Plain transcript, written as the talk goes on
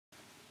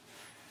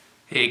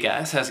Hey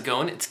guys, how's it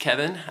going? It's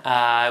Kevin.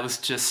 I was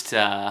just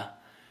a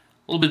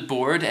little bit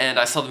bored and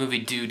I saw the movie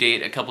Due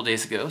Date a couple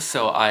days ago,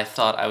 so I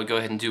thought I would go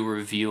ahead and do a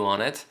review on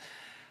it.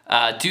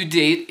 Due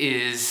Date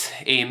is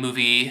a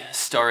movie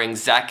starring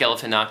Zach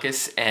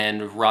Galifianakis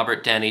and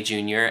Robert Downey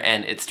Jr.,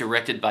 and it's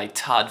directed by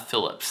Todd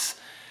Phillips.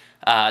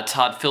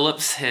 Todd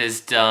Phillips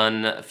has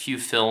done a few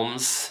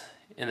films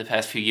in the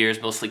past few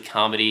years, mostly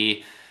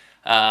comedy.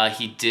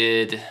 He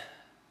did,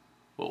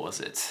 what was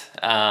it?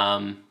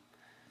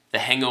 The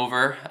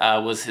Hangover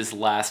was his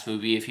last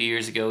movie a few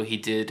years ago. He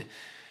did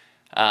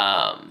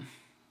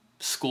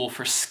School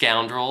for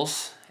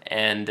Scoundrels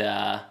and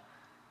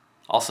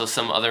also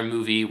some other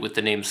movie with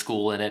the name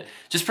School in it.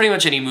 Just pretty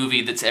much any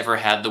movie that's ever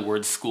had the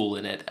word school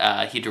in it,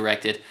 he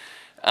directed.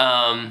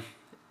 And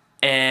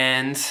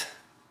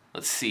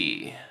let's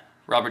see,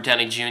 Robert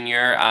Downey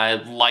Jr. I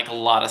like a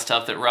lot of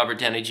stuff that Robert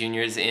Downey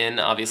Jr. is in.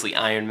 Obviously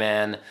Iron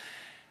Man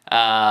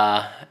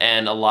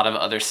and a lot of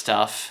other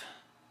stuff.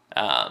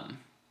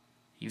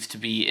 Used to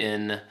be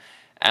in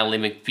Ally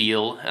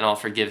McBeal, and I'll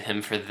forgive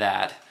him for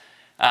that.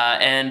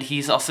 And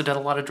he's also done a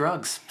lot of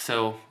drugs,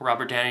 so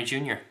Robert Downey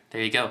Jr.,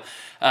 there you go.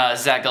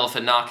 Zach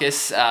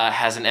Galifianakis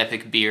has an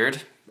epic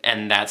beard,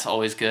 and that's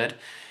always good.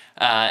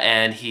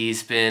 And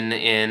he's been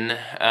in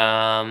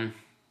a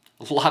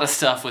lot of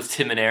stuff with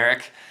Tim and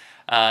Eric.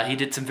 He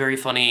did some very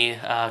funny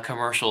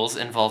commercials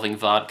involving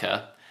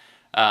vodka,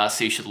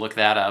 so you should look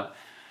that up.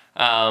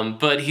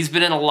 But he's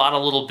been in a lot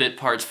of little bit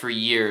parts for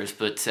years,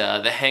 but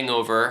The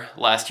Hangover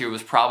last year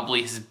was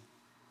probably his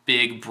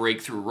big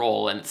breakthrough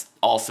role, and it's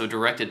also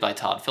directed by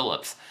Todd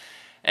Phillips.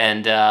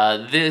 And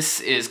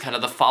this is kind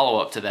of the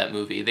follow-up to that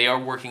movie. They are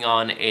working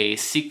on a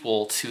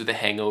sequel to The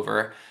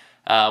Hangover,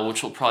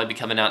 which will probably be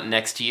coming out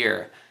next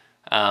year.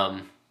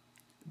 But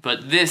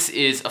this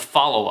is a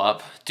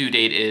follow-up, Due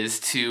Date is,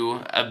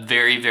 to a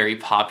very, very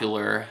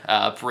popular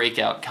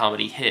breakout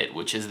comedy hit,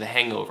 which is The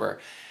Hangover.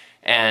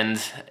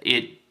 And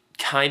it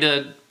kind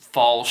of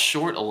falls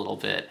short a little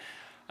bit.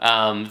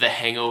 The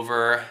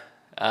Hangover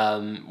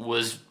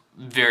was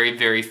very,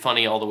 very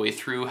funny all the way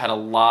through, had a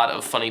lot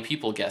of funny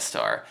people guest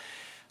star.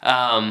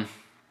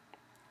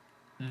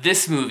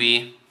 This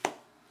movie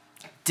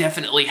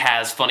definitely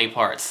has funny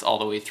parts all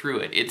the way through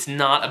it. It's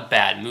not a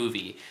bad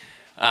movie,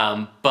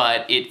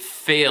 but it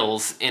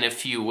fails in a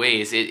few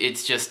ways. It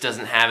just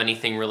doesn't have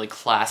anything really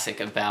classic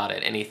about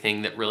it,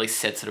 anything that really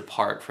sets it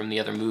apart from the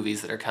other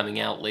movies that are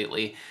coming out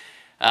lately.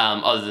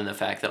 Other than the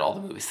fact that all the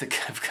movies that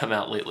have come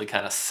out lately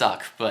kind of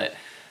suck, but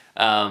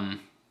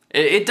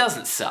it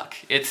doesn't suck.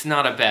 It's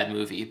not a bad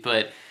movie,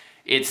 but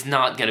it's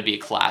not going to be a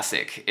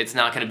classic. It's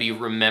not going to be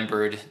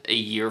remembered a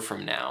year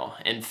from now.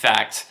 In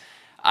fact,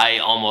 I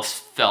almost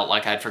felt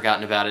like I'd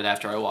forgotten about it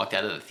after I walked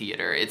out of the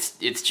theater.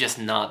 It's just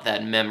not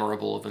that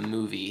memorable of a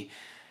movie.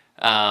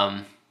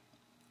 Let's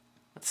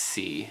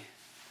see.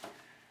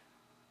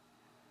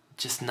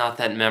 Just not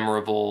that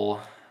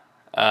memorable.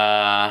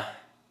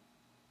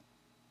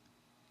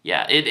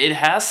 Yeah, it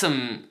has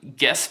some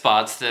guest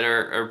spots that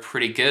are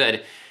pretty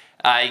good.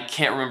 I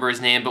can't remember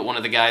his name, but one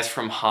of the guys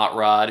from Hot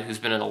Rod, who's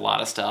been in a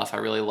lot of stuff, I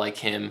really like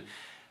him.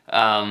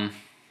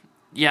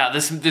 Yeah,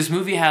 this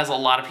movie has a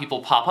lot of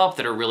people pop up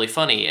that are really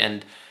funny,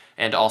 and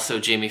also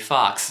Jamie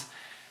Foxx.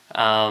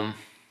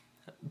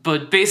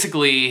 But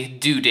basically,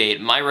 Due Date,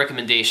 my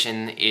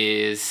recommendation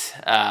is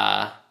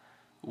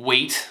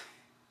wait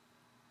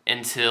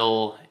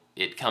until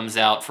it comes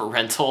out for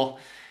rental.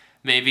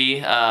 Maybe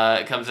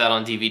it comes out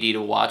on DVD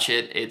to watch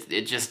it.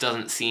 It just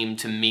doesn't seem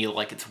to me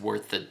like it's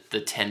worth the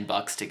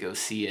 $10 to go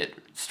see it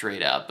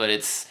straight up. But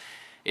it's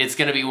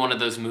gonna be one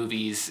of those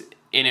movies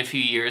in a few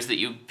years that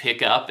you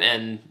pick up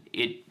and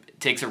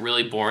it takes a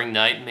really boring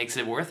night and makes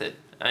it worth it.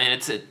 I mean,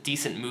 it's a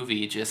decent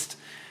movie, just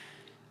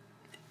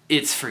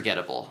it's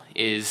forgettable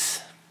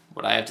is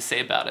what I have to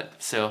say about it.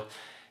 So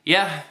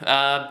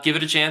yeah, give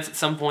it a chance at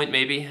some point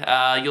maybe.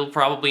 You'll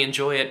probably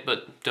enjoy it,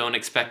 but don't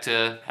expect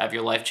to have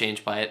your life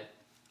changed by it.